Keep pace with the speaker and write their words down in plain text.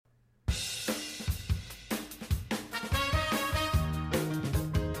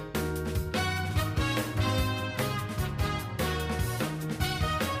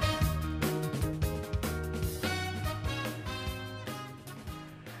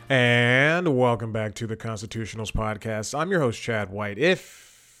And welcome back to the Constitutionals Podcast. I'm your host, Chad White.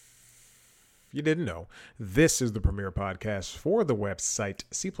 If you didn't know, this is the premier podcast for the website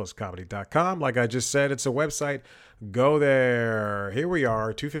cpluscomedy.com. Like I just said, it's a website. Go there. Here we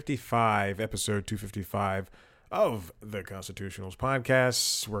are, 255, episode 255 of the Constitutionals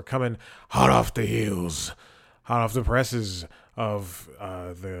Podcast. We're coming hot off the heels, hot off the presses of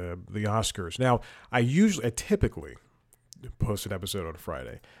the Oscars. Now, I typically post an episode on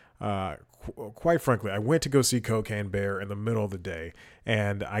Friday. Quite frankly, I went to go see Cocaine Bear in the middle of the day,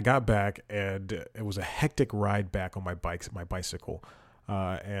 and I got back, and it was a hectic ride back on my bicycle,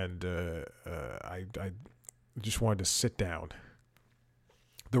 and I just wanted to sit down.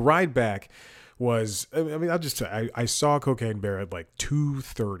 The ride back was, I'll just say, I saw Cocaine Bear at like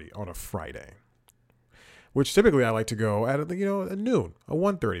 2:30 on a Friday, which typically I like to go at at noon, a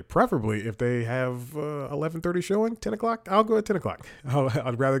 1:30. Preferably if they have 11:30 showing, 10 o'clock, I'll go at 10 o'clock.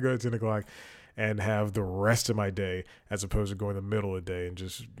 I'd rather go at 10 o'clock and have the rest of my day as opposed to going the middle of the day and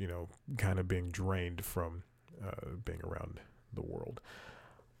just, kind of being drained from being around the world.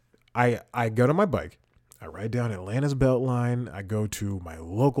 I go to my bike. I ride down Atlanta's Beltline. I go to my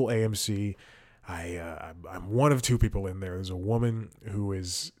local AMC. I'm one of two people in there. There's a woman who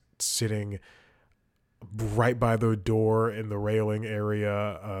is sitting right by the door in the railing area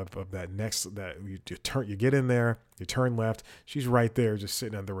of that you get in there, you turn left. She's right there just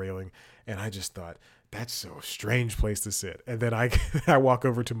sitting on the railing. And I just thought, that's a strange place to sit. And then I walk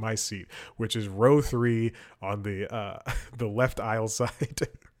over to my seat, which is row 3 on the left aisle side.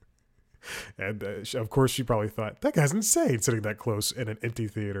 And of course she probably thought, that guy's insane sitting that close in an empty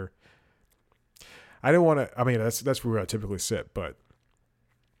theater. I don't want to, that's where I typically sit, but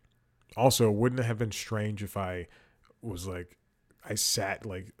also, wouldn't it have been strange if I was like, I sat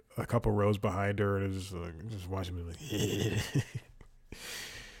like a couple rows behind her and was just watching me like,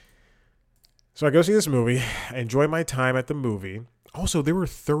 So I go see this movie. I enjoy my time at the movie. Also, there were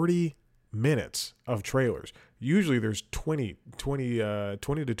 30 minutes of trailers. Usually there's 20 to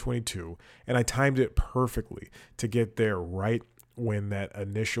 22, and I timed it perfectly to get there right when that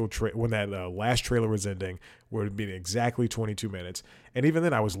last trailer was ending, would have been exactly 22 minutes. And even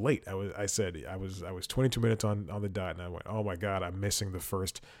then I was late. I was 22 minutes on the dot, and I went, oh my God, I'm missing the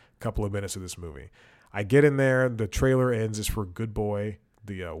first couple of minutes of this movie. I get in there, the trailer ends. It's for Good Boy,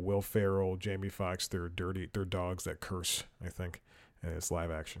 the Will Ferrell, Jamie Foxx, they're dogs that curse, I think. And it's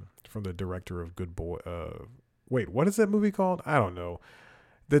live action from the director of Good Boy. Wait, what is that movie called? I don't know.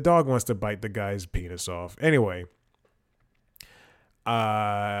 The dog wants to bite the guy's penis off. Anyway,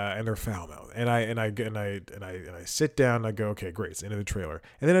 and they're foul mouthed, and I sit down and I go, okay, great, it's the end of the trailer,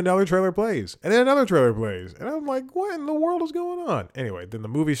 and then another trailer plays, and then another trailer plays, and I'm like, what in the world is going on? Anyway, then the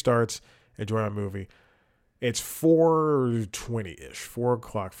movie starts. Enjoy my movie. It's 4:20-ish, 4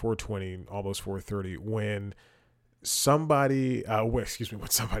 o'clock, 4:20, almost 4:30, when somebody, when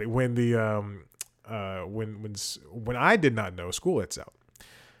I did not know school lets out.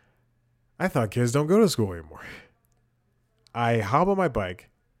 I thought kids don't go to school anymore. I hop on my bike,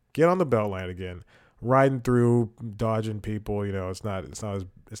 get on the Beltline again, riding through, dodging people. It's not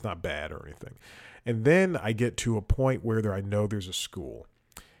bad or anything. And then I get to a point where I know there's a school,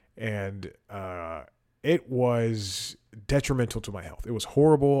 and it was detrimental to my health. It was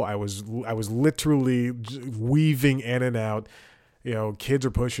horrible. I was literally weaving in and out. Kids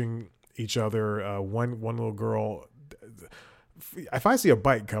are pushing each other. One little girl. If I see a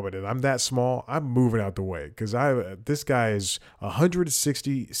bike coming in, I'm that small, I'm moving out the way, because this guy is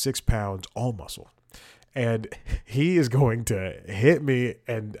 166 pounds, all muscle, and he is going to hit me,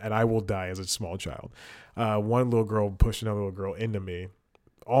 and I will die as a small child. One little girl pushed another little girl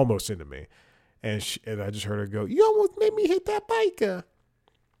almost into me, and I just heard her go, "You almost made me hit that bike."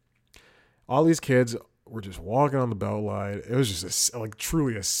 All these kids were just walking on the Beltline. It was just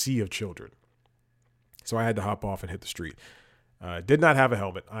truly a sea of children. So I had to hop off and hit the street. Did not have a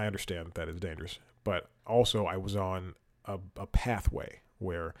helmet. I understand that is dangerous. But also I was on a pathway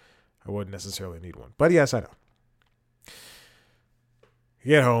where I wouldn't necessarily need one. But yes, I know.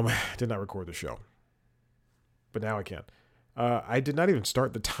 Get home. Did not record the show. But now I can. I did not even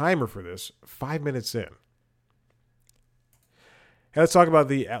start the timer for this 5 minutes in. Hey, let's talk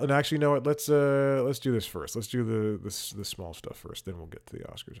about actually, you know what? Let's do this first. Let's do the small stuff first. Then we'll get to the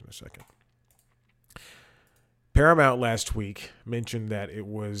Oscars in a second. Paramount last week mentioned that it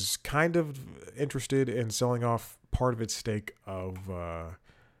was kind of interested in selling off part of its stake of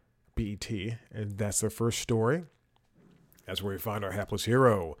BET, and that's their first story. That's where we find our hapless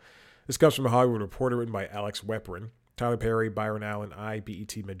hero. This comes from a Hollywood Reporter, written by Alex Weprin. Tyler Perry, Byron Allen,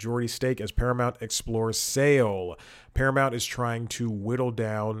 BET majority stake as Paramount explores sale. Paramount is trying to whittle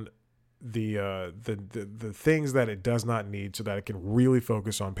down the things that it does not need so that it can really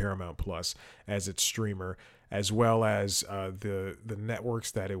focus on Paramount Plus as its streamer, as well as the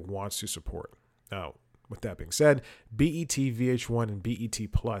networks that it wants to support. Now, with that being said, BET, VH1, and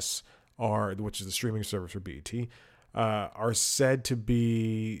BET Plus which is the streaming service for BET, are said to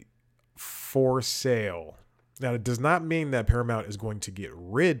be for sale. Now, it does not mean that Paramount is going to get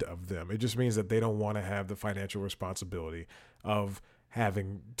rid of them. It just means that they don't want to have the financial responsibility of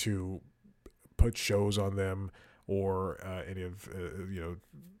having to put shows on them or any of,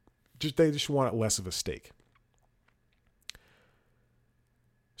 they just want less of a stake.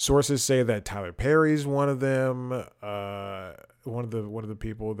 Sources say that Tyler Perry's one of them, one of the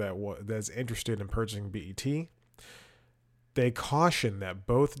people that's interested in purchasing BET. They caution that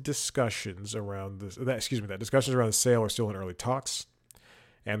both discussions around the sale are still in early talks,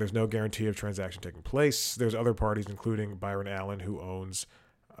 and there's no guarantee of transaction taking place. There's other parties, including Byron Allen, who owns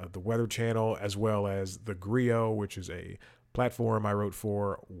the Weather Channel, as well as the Grio, which is a platform I wrote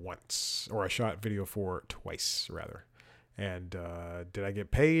for once, or I shot video for twice, rather. And did I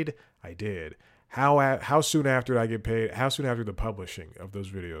get paid? I did. How soon after did I get paid? How soon after the publishing of those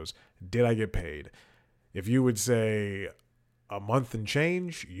videos did I get paid? If you would say a month and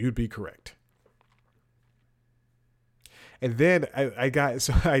change, you'd be correct. And then I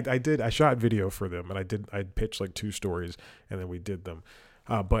shot video for them, and I pitched like 2 stories, and then we did them.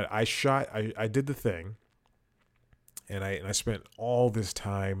 But I did the thing, and I spent all this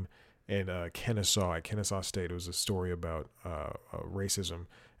time in Kennesaw, at Kennesaw State. It was a story about racism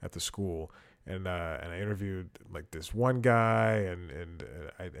at the school, and I interviewed like this one guy, and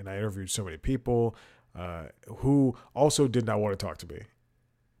I interviewed so many people who also did not want to talk to me.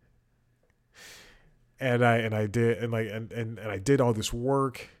 And I did all this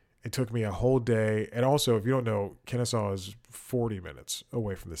work. It took me a whole day. And also, if you don't know, Kennesaw is 40 minutes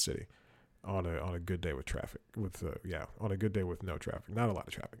away from the city on a good day with traffic. On a good day with no traffic, not a lot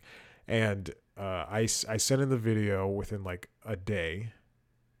of traffic. And I sent in the video within like a day.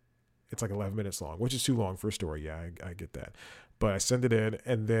 It's like 11 minutes long, which is too long for a story. Yeah, I get that. But I send it in,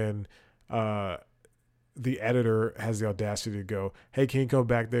 and then the editor has the audacity to go, "Hey, can you come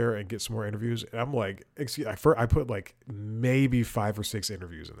back there and get some more interviews?" And I'm like, I put like maybe 5 or 6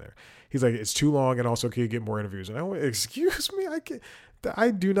 interviews in there. He's like, "It's too long, and also can you get more interviews?" And I went, "Excuse me,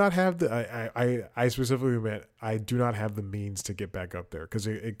 I do not have I specifically meant I do not have the means to get back up there because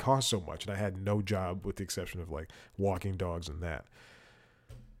it costs so much, and I had no job with the exception of like walking dogs and that."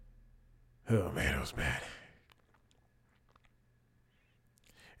 Oh man, it was bad.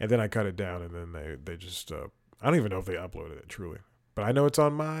 And then I cut it down, and then they just, I don't even know if they uploaded it, truly. But I know it's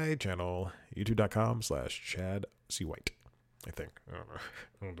on my channel, youtube.com/Chad C. White, I think. I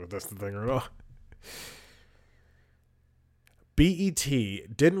don't know if that's the thing or not. BET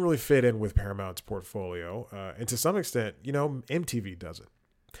didn't really fit in with Paramount's portfolio. And to some extent, MTV doesn't.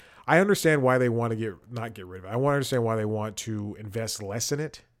 I understand why they want to not get rid of it. I want to understand why they want to invest less in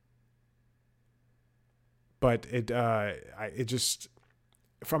it. But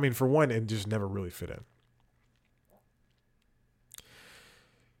for one, it just never really fit in.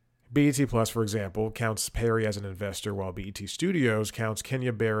 BET Plus, for example, counts Perry as an investor, while BET Studios counts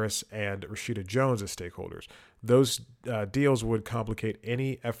Kenya Barris and Rashida Jones as stakeholders. Those deals would complicate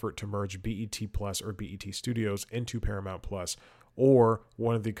any effort to merge BET Plus or BET Studios into Paramount Plus or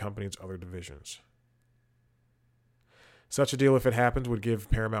one of the company's other divisions. Such a deal, if it happens, would give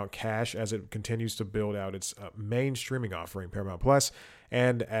Paramount cash as it continues to build out its main streaming offering, Paramount Plus,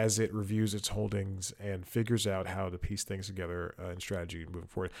 and as it reviews its holdings and figures out how to piece things together in strategy moving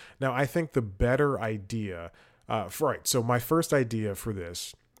forward. Now, I think the better idea, so my first idea for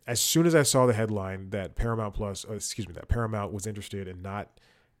this, as soon as I saw the headline that Paramount was interested in not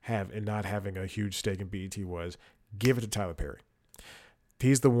having a huge stake in BET, was give it to Tyler Perry.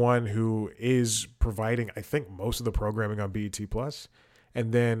 He's the one who is providing, I think, most of the programming on BET Plus.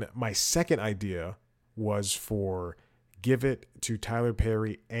 And then my second idea was for give it to Tyler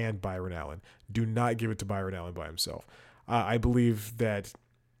Perry and Byron Allen. Do not give it to Byron Allen by himself. I believe that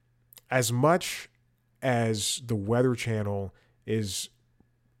as much as the Weather Channel is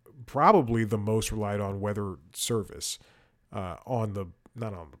probably the most relied on weather service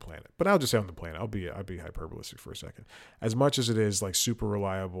not on the planet, but I'll just say on the planet. I'll be hyperbolistic for a second. As much as it is like super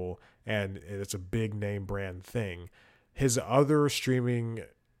reliable and it's a big name brand thing, his other streaming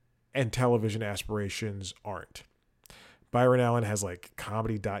and television aspirations aren't. Byron Allen has like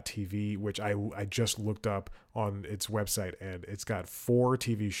comedy.tv, which I just looked up on its website, and it's got 4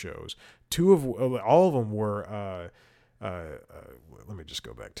 TV shows. All of them were let me just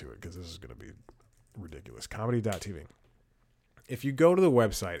go back to it because this is going to be ridiculous. Comedy.tv. If you go to the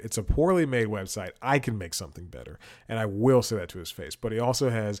website, it's a poorly made website. I can make something better. And I will say that to his face. But he also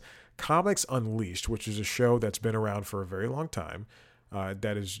has Comics Unleashed, which is a show that's been around for a very long time.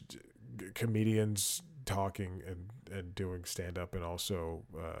 That is comedians talking and doing stand-up and also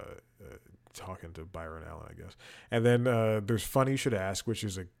talking to Byron Allen, I guess. And then there's Funny You Should Ask, which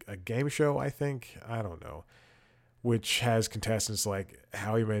is a game show, I think. I don't know. Which has contestants like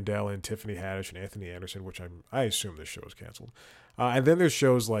Howie Mandel and Tiffany Haddish and Anthony Anderson, which I assume this show is canceled. And then there's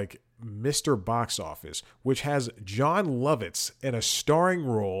shows like Mr. Box Office, which has John Lovitz in a starring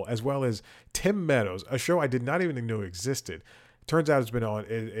role, as well as Tim Meadows, a show I did not even know existed. Turns out it's been on.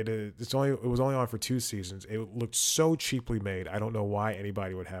 It was only on for 2 seasons. It looked so cheaply made. I don't know why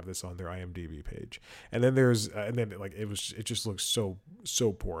anybody would have this on their IMDb page. And then it just looks so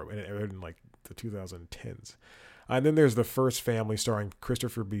poor, and it aired in like the 2010s. And then there's The First Family, starring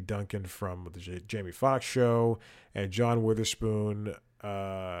Christopher B. Duncan from the Jamie Foxx Show, and John Witherspoon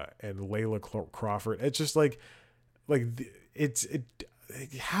and Layla Crawford. It's just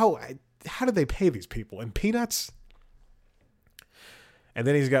how do they pay these people? And peanuts? And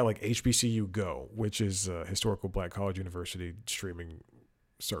then he's got like HBCU Go, which is a historical Black college university streaming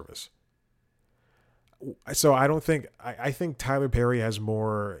service. So I think Tyler Perry has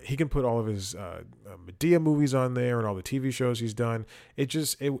more. He can put all of his Medea movies on there and all the TV shows he's done.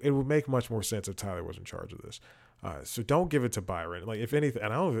 It would make much more sense if Tyler was in charge of this. So don't give it to Byron. Like, if anything,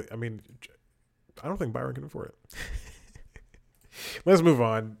 and I don't think Byron can afford it. Let's move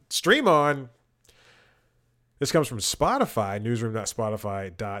on. Stream on. This comes from Spotify,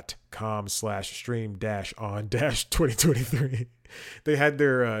 newsroom.spotify.com/stream-on-2023. They had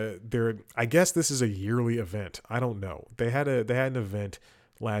their I guess this is a yearly event. I don't know. They had an event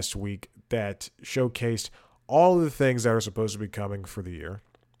last week that showcased all of the things that are supposed to be coming for the year.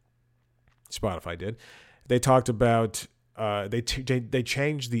 Spotify did. They talked about they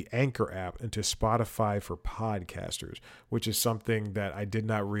changed the Anchor app into Spotify for podcasters, which is something that I did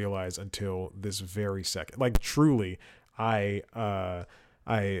not realize until this very second. Like, truly, I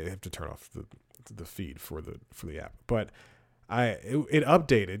have to turn off the feed for the app, but it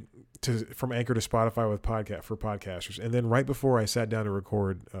updated from Anchor to Spotify for podcasters, and then right before I sat down to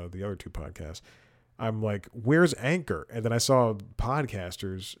record the other 2 podcasts, I'm like, "Where's Anchor?" And then I saw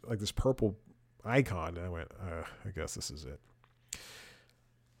podcasters, like this purple icon, and I went, I guess this is it.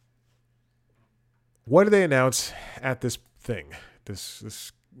 What did they announce at this thing, this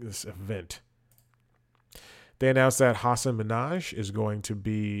event? They announced that Hasan Minhaj is going to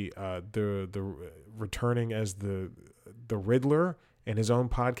be the returning as the Riddler in his own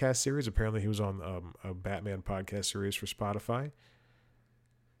podcast series. Apparently, he was on a Batman podcast series for Spotify.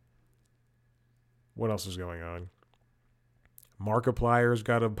 What else is going on? Markiplier's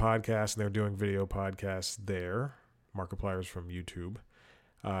got a podcast, and they're doing video podcasts there. Markiplier's from YouTube.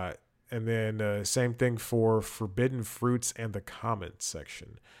 And then same thing for Forbidden Fruits and the comments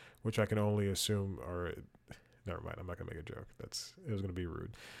section, which I can only assume are... Never mind, I'm not going to make a joke. It was going to be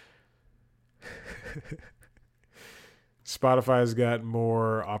rude. Spotify's got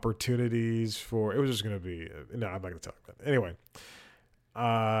more opportunities for... It was just going to be... No, I'm not going to talk about it. Anyway.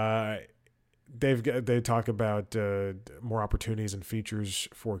 They talk about more opportunities and features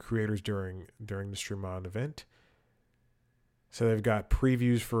for creators during the Stream On event. So they've got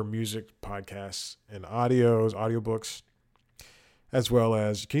previews for music, podcasts, and audiobooks, as well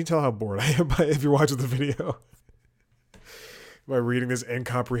as... Can you tell how bored I am if you're watching the video? By reading this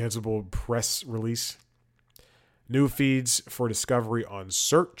incomprehensible press release. New feeds for discovery on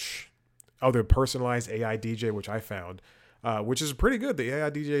search. Oh, the personalized AI DJ, which I found, which is pretty good. The AI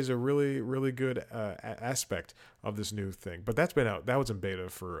DJ is a really, really good aspect of this new thing. But that's been out. That was in beta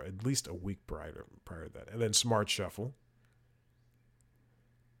for at least a week prior to that. And then Smart Shuffle.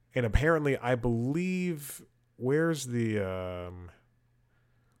 And apparently, I believe, there is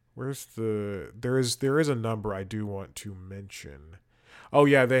a number I do want to mention. Oh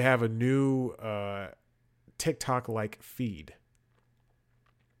yeah, they have a new TikTok-like feed.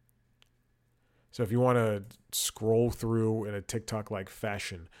 So if you want to scroll through in a TikTok-like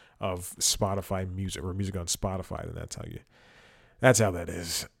fashion of Spotify music or music on Spotify, then that's how that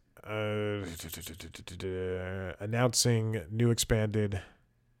is. Announcing new expanded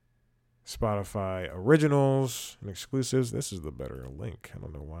Spotify originals and exclusives. This is the better link. I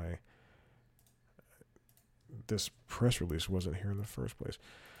don't know why this press release wasn't here in the first place.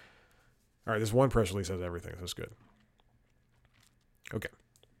 All right, this one press release has everything, so that's good. Okay.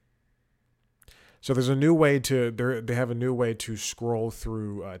 So there's a new way they have a new way to scroll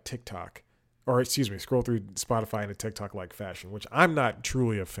through TikTok or excuse me, scroll through Spotify in a TikTok-like fashion, which I'm not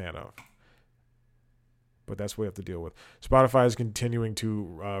truly a fan of. But that's what we have to deal with. Spotify is continuing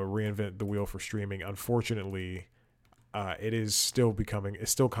to reinvent the wheel for streaming. Unfortunately, it's still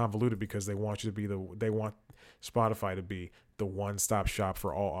convoluted because they want Spotify to be the one-stop shop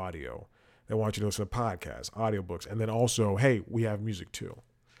for all audio. They want you to listen to podcasts, audiobooks, and then also, hey, we have music too.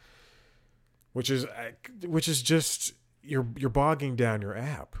 Which is just you're bogging down your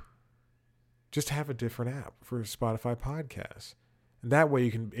app. Just have a different app for Spotify podcasts. And that way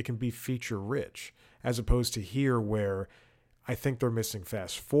it can be feature rich, as opposed to here where I think they're missing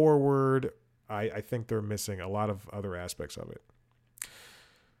fast forward. I think they're missing a lot of other aspects of it.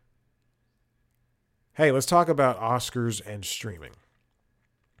 Hey, let's talk about Oscars and streaming.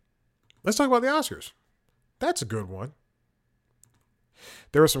 Let's talk about the Oscars. That's a good one.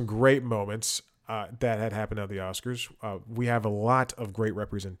 There were some great moments that had happened at the Oscars. We have a lot of great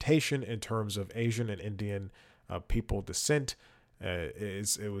representation in terms of Asian and Indian people descent.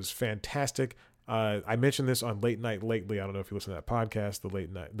 It was fantastic. I mentioned this on Late Night Lately. I don't know if you listen to that podcast, the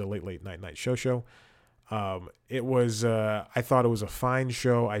late night show. It was. I thought it was a fine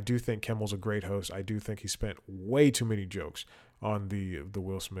show. I do think Kimmel's a great host. I do think he spent way too many jokes on the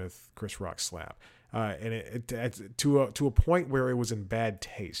Will Smith Chris Rock slap, and it to a point where it was in bad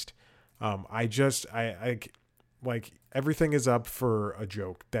taste. I like everything is up for a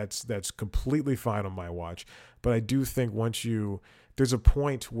joke. That's completely fine on my watch. But I do think there's a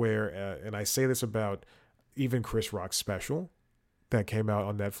point where, and I say this about even Chris Rock's special that came out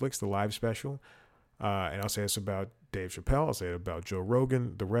on Netflix, the live special. And I'll say this about Dave Chappelle. I'll say it about Joe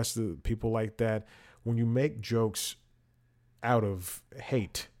Rogan, the rest of the people like that. When you make jokes out of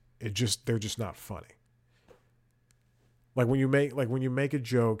hate, they're just not funny. Like when you make a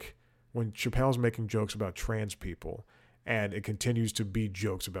joke, when Chappelle's making jokes about trans people, and it continues to be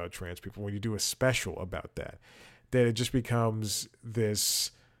jokes about trans people, when you do a special about that, then it just becomes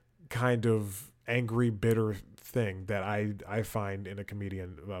this kind of angry, bitter thing that I find in a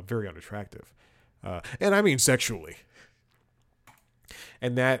comedian very unattractive. And I mean sexually.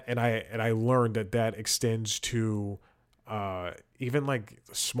 And I learned that extends to even like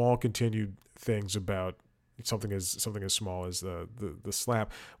small continued things about something as small as the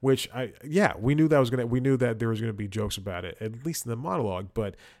slap, which we knew that there was gonna be jokes about it, at least in the monologue.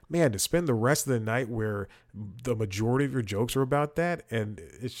 But man, to spend the rest of the night where the majority of your jokes are about that, and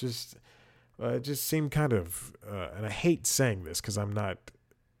it's just it just seemed kind of and I hate saying this because I'm not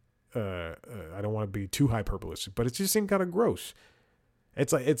I don't want to be too hyperbolous, but it just seemed kind of gross.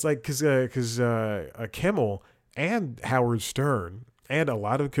 It's like because Kimmel and Howard Stern and a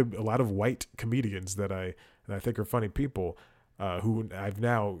lot of white comedians that I think are funny people, who I've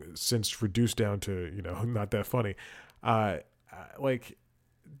now since reduced down to not that funny, like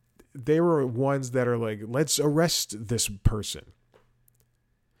they were ones that are like, let's arrest this person.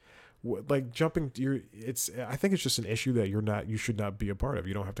 Like jumping I think it's just an issue that you should not be a part of.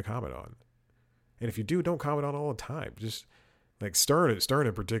 You don't have to comment on, and if you do, don't comment on all the time. Just like Stern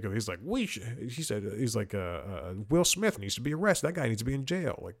in particular, he's like, he's like Will Smith needs to be arrested. That guy needs to be in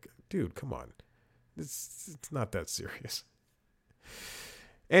jail. Like, dude, come on, it's not that serious.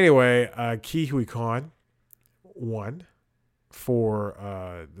 Anyway, Ke Huy Quan won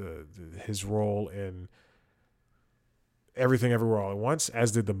for his role in Everything Everywhere All at Once,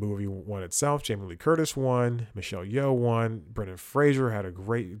 as did the movie one itself. Jamie Lee Curtis won. Michelle Yeoh won. Brendan Fraser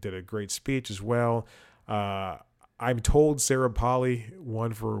did a great speech as well. I'm told Sarah Polley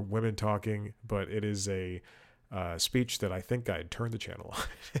won for Women Talking, but it is a speech that I think I'd turn the channel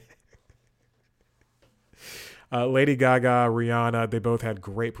on. Lady Gaga, Rihanna, they both had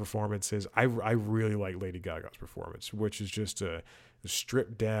great performances. I really like Lady Gaga's performance, which is just a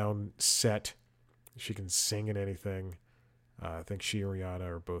stripped down set. She can sing in anything. I think she and Rihanna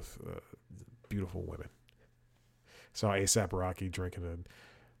are both beautiful women. Saw A$AP Rocky drinking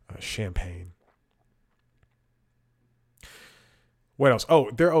a champagne. What else?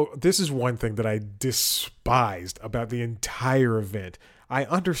 This is one thing that I despised about the entire event. I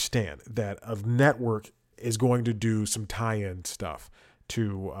understand that a network is going to do some tie-in stuff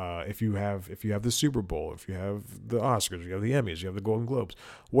to if you have the Super Bowl, if you have the Oscars, you have the Emmys, you have the Golden Globes,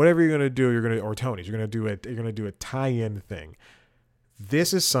 whatever you're gonna do, or Tonys, you're gonna do a tie-in thing.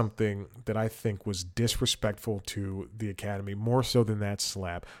 This is something that I think was disrespectful to the Academy, more so than that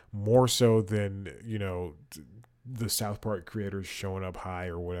slap, more so than the South Park creators showing up high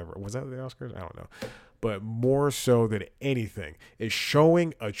or whatever. Was that the Oscars? I don't know. but more so than anything is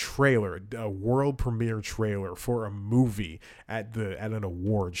showing a trailer, a world premiere trailer for a movie at an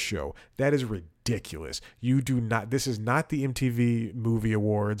awards show. That is ridiculous. You do not, this is not the MTV Movie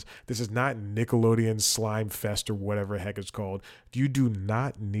Awards. This is not Nickelodeon Slime Fest or whatever the heck it's called. You do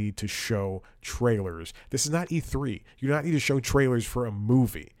not need to show trailers. This is not E3. You do not need to show trailers for a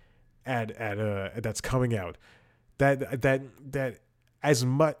movie that's coming out. That as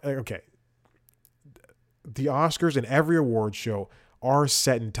much, okay. The Oscars and every award show are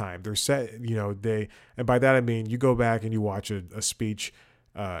set in time. They're set, and by that I mean you go back and you watch a speech.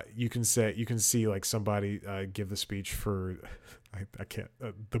 You can see like somebody give the speech for, I can't,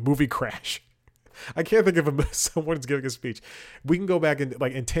 the movie Crash. I can't think of someone's giving a speech. We can go back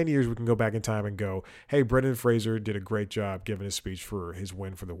in 10 years, we can go back in time and go, hey, Brendan Fraser did a great job giving a speech for his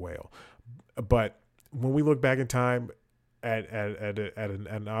win for The Whale. But when we look back in time at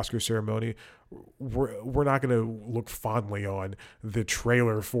an Oscar ceremony, we're not going to look fondly on the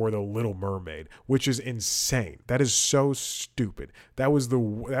trailer for The Little Mermaid, which is insane. That is so stupid. That was the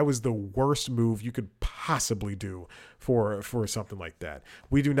worst move you could possibly do for something like that.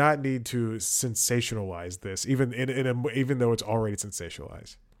 We do not need to sensationalize this, even though it's already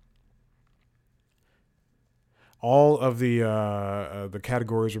sensationalized. All of the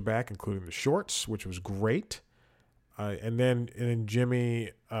categories are back, including the shorts, which was great. And then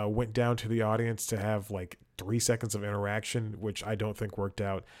Jimmy went down to the audience to have like 3 seconds of interaction, which I don't think worked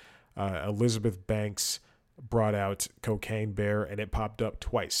out. Elizabeth Banks brought out Cocaine Bear, and it popped up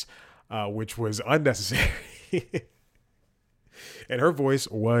twice, which was unnecessary. And her voice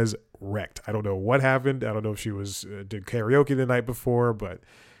was wrecked. I don't know what happened. I don't know if she did karaoke the night before, but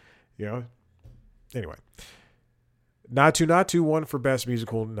anyway. Naatu won for Best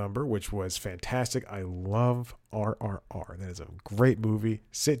Musical Number, which was fantastic. I love RRR. That is a great movie.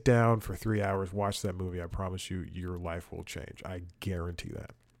 Sit down for 3 hours, watch that movie. I promise you, your life will change. I guarantee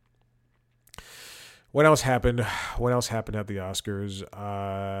that. What else happened? What else happened at the Oscars?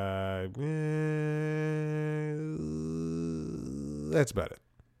 That's about it.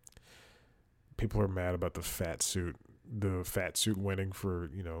 People are mad about the fat suit winning for,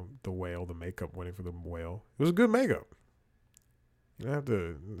 the whale, the makeup winning for the whale. It was a good makeup. You don't have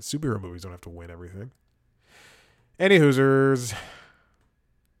to, superhero movies don't have to win everything. Any hoosers.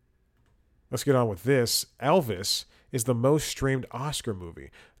 Let's get on with this. Elvis is the most streamed Oscar movie,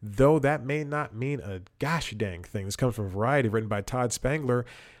 though that may not mean a gosh dang thing. This comes from Variety, written by Todd Spangler.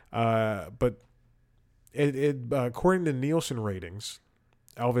 But according to Nielsen ratings,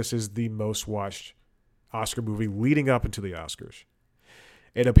 Elvis is the most watched Oscar movie leading up into the Oscars.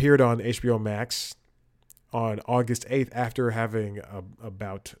 It appeared on HBO Max on August 8th after having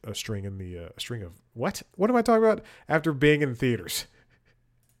about a string of what? What am I talking about? After being in theaters.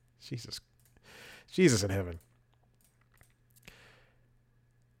 Jesus in heaven.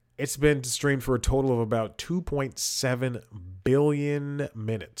 It's been streamed for a total of about 2.7 billion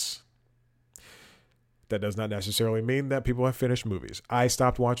minutes. That does not necessarily mean that people have finished movies. I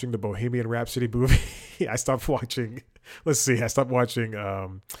stopped watching the Bohemian Rhapsody movie. I stopped watching the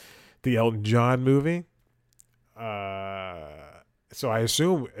Elton John movie. So I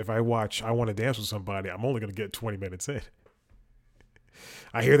assume if I watch I Want to Dance with Somebody, I'm only going to get 20 minutes in.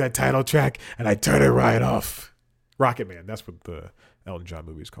 I hear that title track and I turn it right off. Rocket Man, that's what the Elton John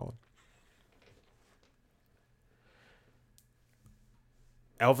movie is called.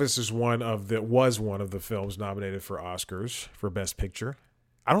 Elvis was one of the films nominated for Oscars for Best Picture.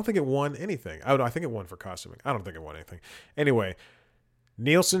 I don't think it won anything. I think it won for costuming. I don't think it won anything. Anyway,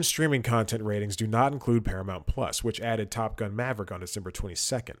 Nielsen streaming content ratings do not include Paramount Plus, which added Top Gun Maverick on December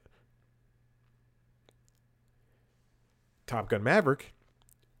 22nd. Top Gun Maverick,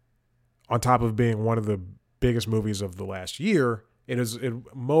 on top of being one of the biggest movies of the last year,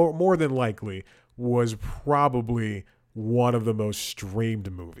 it more than likely was probably one of the most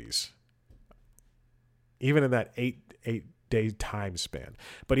streamed movies, even in that eight day time span.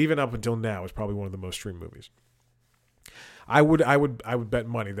 But even up until now, it's probably one of the most streamed movies. I would bet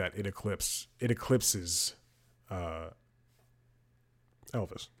money that it eclipses Elvis.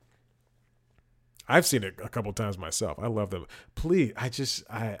 I've seen it a couple times myself. I love them. Please, I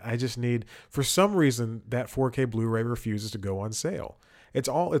just need, for some reason, that 4K Blu-ray refuses to go on sale. It's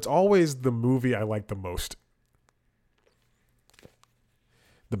always the movie I like the most.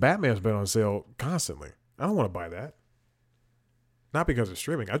 The Batman's been on sale constantly. I don't want to buy that. Not because it's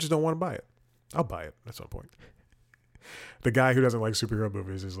streaming. I just don't want to buy it. I'll buy it at some point. The guy who doesn't like superhero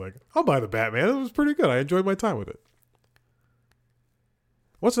movies is like, I'll buy the Batman. It was pretty good. I enjoyed my time with it.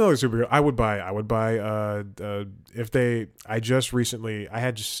 What's another superhero I would buy? I just recently, I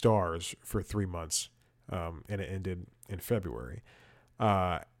had Stars for 3 months and it ended in February.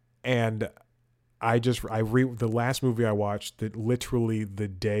 And the last movie I watched that literally the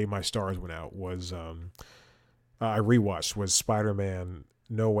day my stars went out was I rewatched was Spider-Man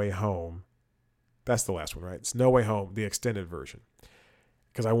No Way Home. That's the last one, right? It's No Way Home, the extended version,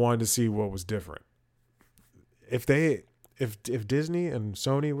 because I wanted to see what was different. If Disney and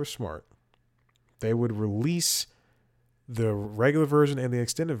Sony were smart, they would release the regular version and the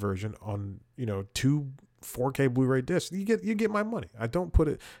extended version on, two 4K Blu-ray discs. You get my money. I don't put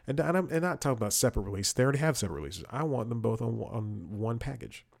it, and I'm not talking about separate release. They already have separate releases. I want them both on one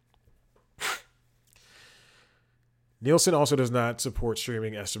package. Nielsen also does not support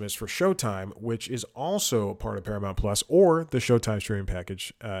streaming estimates for Showtime, which is also part of Paramount Plus or the Showtime streaming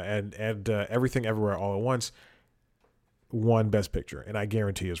package, and Everything Everywhere All at Once won Best Picture, and I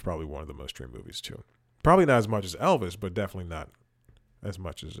guarantee it's probably one of the most streamed movies too. Probably not as much as Elvis, but definitely not as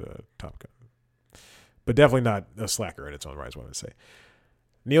much as Top Gun. But definitely not a slacker in its own right, is what I would say.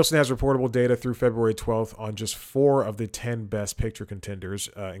 Nielsen has reportable data through February 12th on just 4 of the 10 Best Picture contenders,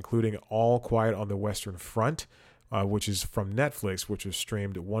 including All Quiet on the Western Front, which is from Netflix, which was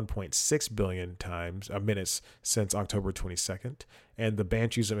streamed 1.6 billion minutes since October 22nd, and The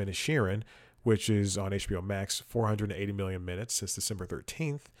Banshees of Inisherin, which is on HBO Max, 480 million minutes since December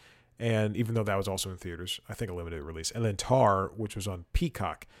 13th. And even though that was also in theaters, I think a limited release. And then Tar, which was on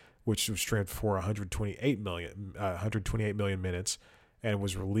Peacock, which was streamed for 128 million minutes and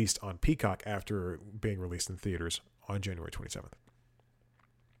was released on Peacock after being released in theaters on January 27th.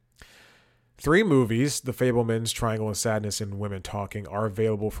 3 movies, The Fabelmans, Triangle of Sadness, and Women Talking, are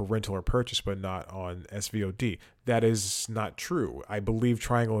available for rental or purchase, but not on SVOD. That is not true. I believe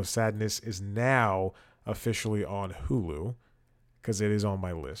Triangle of Sadness is now officially on Hulu, because it is on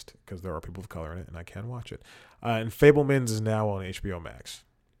my list, because there are people of color in it, and I can watch it. And Fabelmans is now on HBO Max.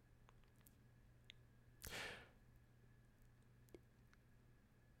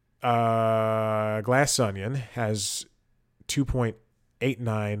 Glass Onion has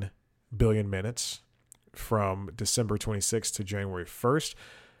 2.89 billion minutes from December 26th to January 1st.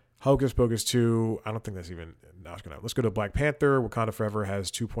 Hocus Pocus 2, I don't think that's even, let's go to Black Panther. Wakanda Forever has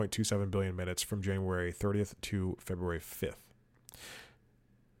 2.27 billion minutes from January 30th to February 5th.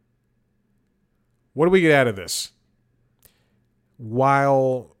 What do we get out of this?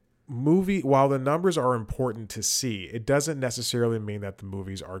 While the numbers are important to see, it doesn't necessarily mean that the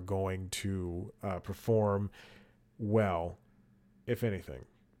movies are going to perform well, if anything.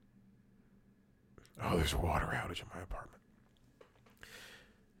 Oh, there's a water outage in my apartment.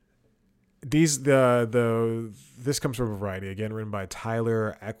 This comes from Variety, again written by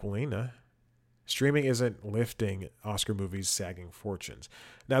Tyler Aquilina. Streaming isn't lifting Oscar movies' sagging fortunes.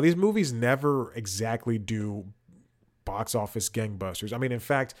 Now, these movies never exactly do box office gangbusters. I mean, in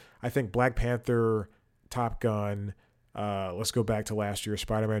fact, I think Black Panther, Top Gun, let's go back to last year,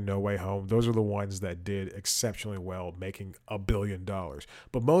 Spider-Man No Way Home. Those are the ones that did exceptionally well, making $1 billion.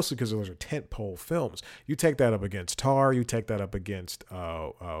 But mostly because those are tentpole films. You take that up against Tar, you take that up against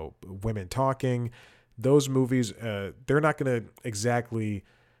Women Talking. Those movies, they're not going to exactly,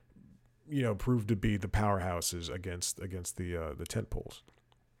 prove to be the powerhouses against the tentpoles.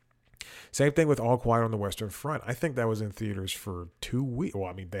 Same thing with All Quiet on the Western Front. I think that was in theaters for 2 weeks. Well,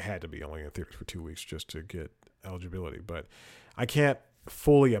 I mean, they had to be only in theaters for 2 weeks just to get eligibility, but I can't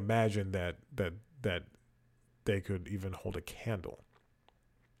fully imagine that they could even hold a candle.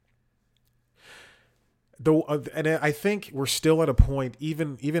 Though, and I think we're still at a point,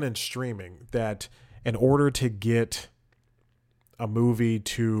 even in streaming, that in order to get a movie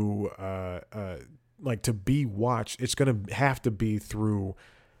to to be watched, it's going to have to be through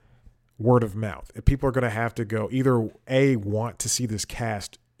word of mouth. If people are going to have to go either A, want to see this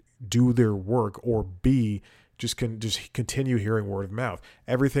cast do their work, or B, just continue hearing word of mouth.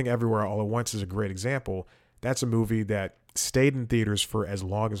 Everything Everywhere All at Once is a great example. That's a movie that stayed in theaters for as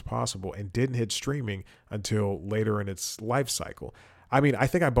long as possible and didn't hit streaming until later in its life cycle. I mean, I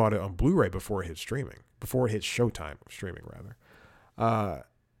think I bought it on Blu-ray before it hit Showtime streaming rather.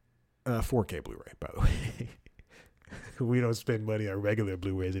 4K Blu-ray, by the way. We don't spend money on regular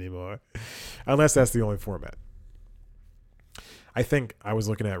Blu-rays anymore, unless that's the only format. I think I was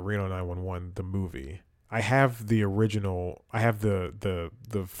looking at Reno 911, the movie. I have the original. I have the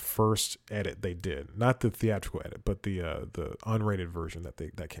first edit they did, not the theatrical edit, but the unrated version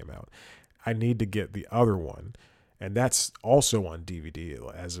that came out. I need to get the other one, and that's also on DVD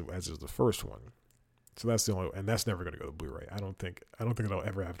as is the first one. So that's the only, and that's never going to go to Blu-ray. I don't think it'll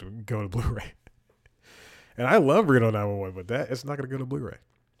ever have to go to Blu-ray. And I love Reno 911, but it's not going to go to Blu-ray.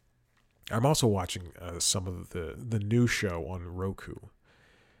 I'm also watching some of the new show on Roku.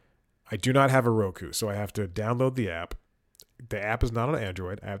 I do not have a Roku, so I have to download the app. The app is not on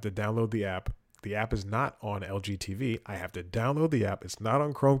Android. I have to download the app. The app is not on LG TV. I have to download the app. It's not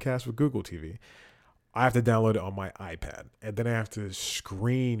on Chromecast with Google TV. I have to download it on my iPad. And then I have to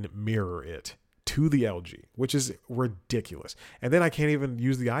screen mirror it to the LG, which is ridiculous. And then I can't even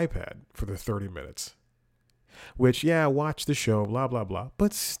use the iPad for the 30 minutes. Which, yeah, watch the show, blah, blah, blah.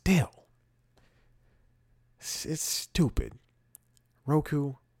 But still, it's stupid.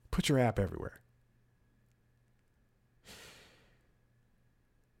 Roku, put your app everywhere.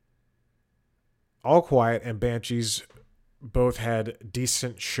 All Quiet and Banshees both had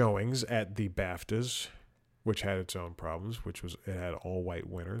decent showings at the BAFTAs, which had its own problems, it had all white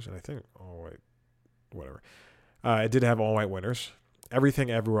winners, and I think all white, whatever. It did have all white winners. Everything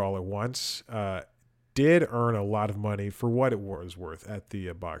Everywhere All at Once did earn a lot of money for what it was worth at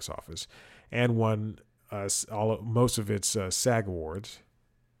the box office, and won most of its SAG awards.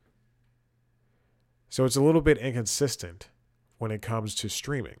 So it's a little bit inconsistent when it comes to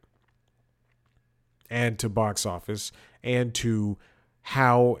streaming and to box office and to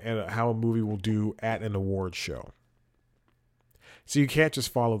how a movie will do at an award show. So you can't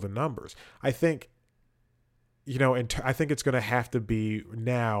just follow the numbers. I think, I think it's going to have to be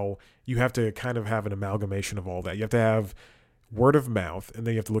now, you have to kind of have an amalgamation of all that. You have to have word of mouth, and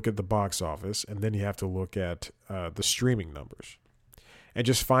then you have to look at the box office, and then you have to look at the streaming numbers. And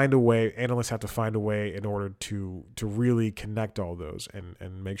just find a way, analysts have to find a way in order to really connect all those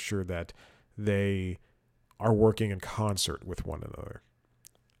and make sure that they are working in concert with one another.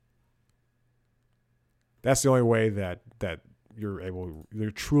 That's the only way that you're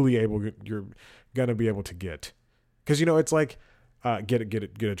gonna be able to get, because it's like get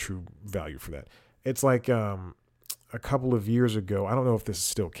a true value for that. It's like a couple of years ago, I don't know if this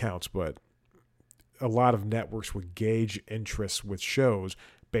still counts, but a lot of networks would gauge interest with shows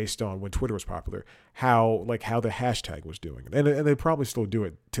based on, when Twitter was popular, how the hashtag was doing, and they probably still do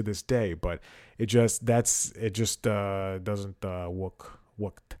it to this day, but it just doesn't work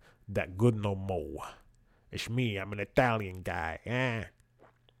that good no more. It's me, I'm an Italian guy.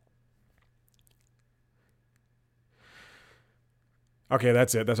 Okay,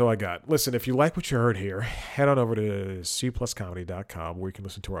 that's it. That's all I got. Listen, if you like what you heard here, head on over to cpluscomedy.com, where you can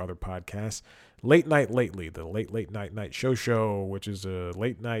listen to our other podcasts. Late Night Lately, the Late Night Show, which is a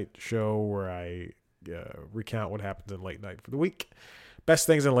late night show where I recount what happens in late night for the week. Best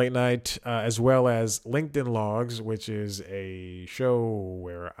things in late night, as well as LinkedIn Logs, which is a show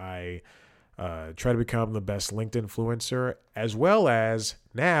where I try to become the best LinkedIn influencer, as well as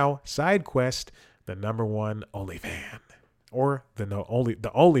now SideQuest, the #1 OnlyFan. Or the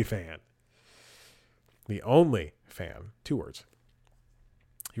only fan. The only fan. 2 words.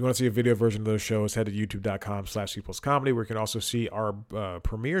 If you want to see a video version of those shows, head to youtube.com/cpluscomedy, where you can also see our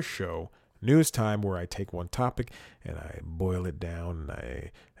premiere show, News Time, where I take one topic and I boil it down and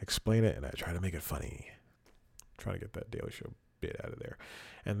I explain it and I try to make it funny. Trying to get that Daily Show bit out of there.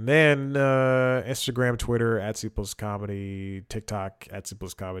 And then Instagram, Twitter @cpluscomedy, TikTok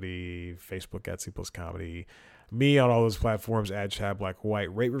 @cpluscomedy, Facebook @cpluscomedy. Me on all those platforms @ChadBlackWhite.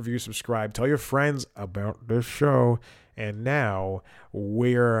 Rate, review, subscribe. Tell your friends about this show. And now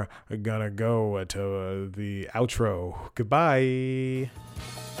we're gonna go to the outro. Goodbye.